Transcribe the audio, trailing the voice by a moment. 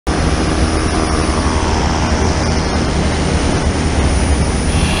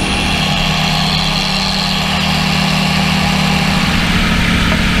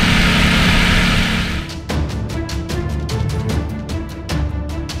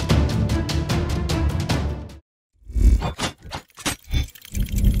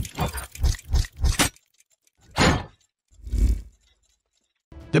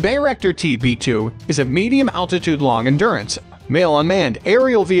The Bayraktar TB2 is a medium-altitude long-endurance, male unmanned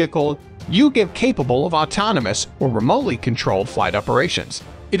aerial vehicle UCAV capable of autonomous or remotely controlled flight operations.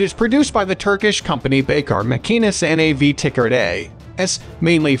 It is produced by the Turkish company Bayraktar NAV ticker AS,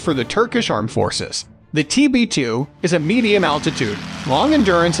 mainly for the Turkish Armed Forces. The TB2 is a medium-altitude,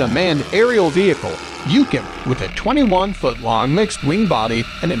 long-endurance unmanned aerial vehicle UCAV with a 21-foot-long mixed-wing body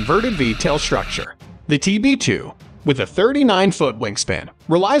and inverted V-tail structure. The TB2, with a 39-foot wingspan,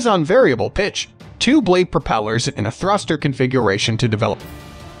 relies on variable pitch, two-blade propellers, and a thruster configuration to develop.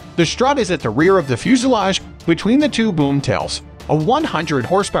 The strut is at the rear of the fuselage between the two boom tails. A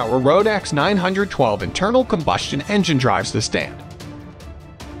 100-horsepower Rotax 912 internal combustion engine drives the stand.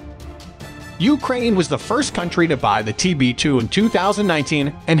 Ukraine was the first country to buy the TB2 in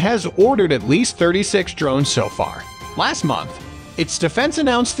 2019 and has ordered at least 36 drones so far. Last month, its defense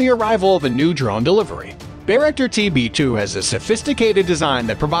announced the arrival of a new drone delivery. Bayraktar TB2 has a sophisticated design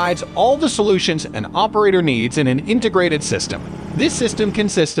that provides all the solutions an operator needs in an integrated system. This system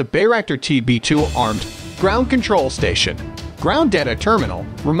consists of Bayraktar TB2 armed ground control station, ground data terminal,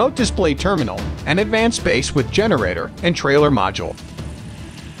 remote display terminal, and advanced base with generator and trailer module.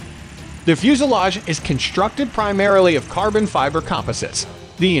 The fuselage is constructed primarily of carbon fiber composites.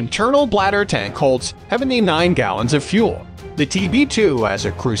 The internal bladder tank holds 79 gallons of fuel. The TB2 has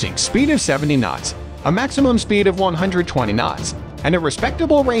a cruising speed of 70 knots, a maximum speed of 120 knots, and a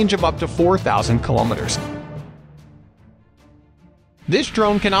respectable range of up to 4,000 kilometers. This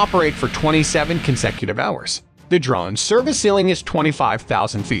drone can operate for 27 consecutive hours. The drone's service ceiling is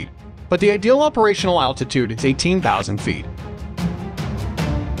 25,000 feet, but the ideal operational altitude is 18,000 feet.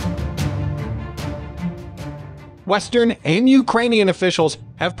 Western and Ukrainian officials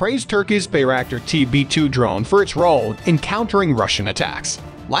have praised Turkey's Bayraktar TB2 drone for its role in countering Russian attacks.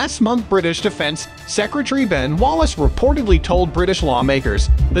 Last month, British Defense Secretary Ben Wallace reportedly told British lawmakers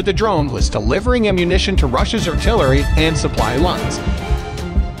that the drone was delivering ammunition to Russia's artillery and supply lines.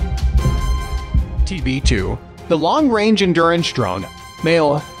 TB2, the long-range endurance drone,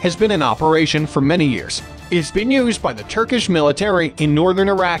 male, has been in operation for many years. It has been used by the Turkish military in northern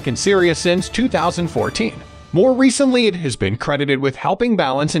Iraq and Syria since 2014. More recently, it has been credited with helping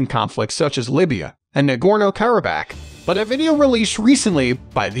balance in conflicts such as Libya and Nagorno-Karabakh. But a video released recently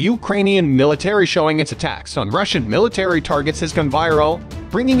by the Ukrainian military showing its attacks on Russian military targets has gone viral,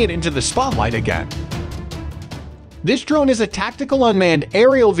 bringing it into the spotlight again. This drone is a tactical unmanned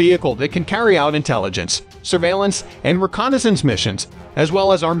aerial vehicle that can carry out intelligence, surveillance, and reconnaissance missions, as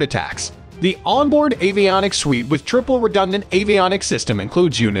well as armed attacks. The onboard avionics suite with triple redundant avionics system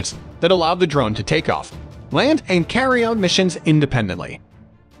includes units that allow the drone to take off, land, and carry out missions independently.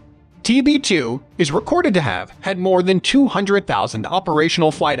 TB2 is recorded to have had more than 200,000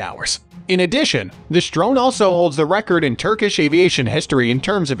 operational flight hours. In addition, this drone also holds the record in Turkish aviation history in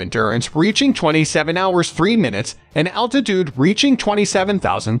terms of endurance, reaching 27 hours 3 minutes and altitude reaching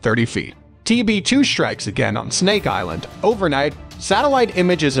 27,030 feet. TB2 strikes again on Snake Island. Overnight, satellite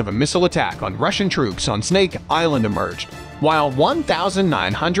images of a missile attack on Russian troops on Snake Island emerged, while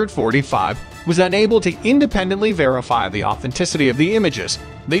 1,945 was unable to independently verify the authenticity of the images.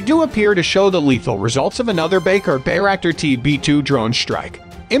 They do appear to show the lethal results of another Bayraktar TB2 drone strike.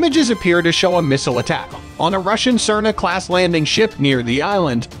 Images appear to show a missile attack on a Russian Cerna-class landing ship near the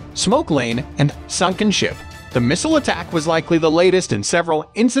island, smoke lane, and sunken ship. The missile attack was likely the latest in several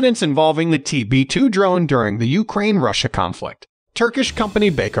incidents involving the TB2 drone during the Ukraine-Russia conflict. Turkish company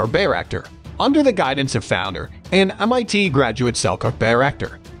Bayraktar, under the guidance of founder and MIT graduate Selçuk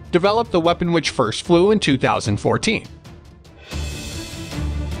Bayraktar, developed the weapon which first flew in 2014.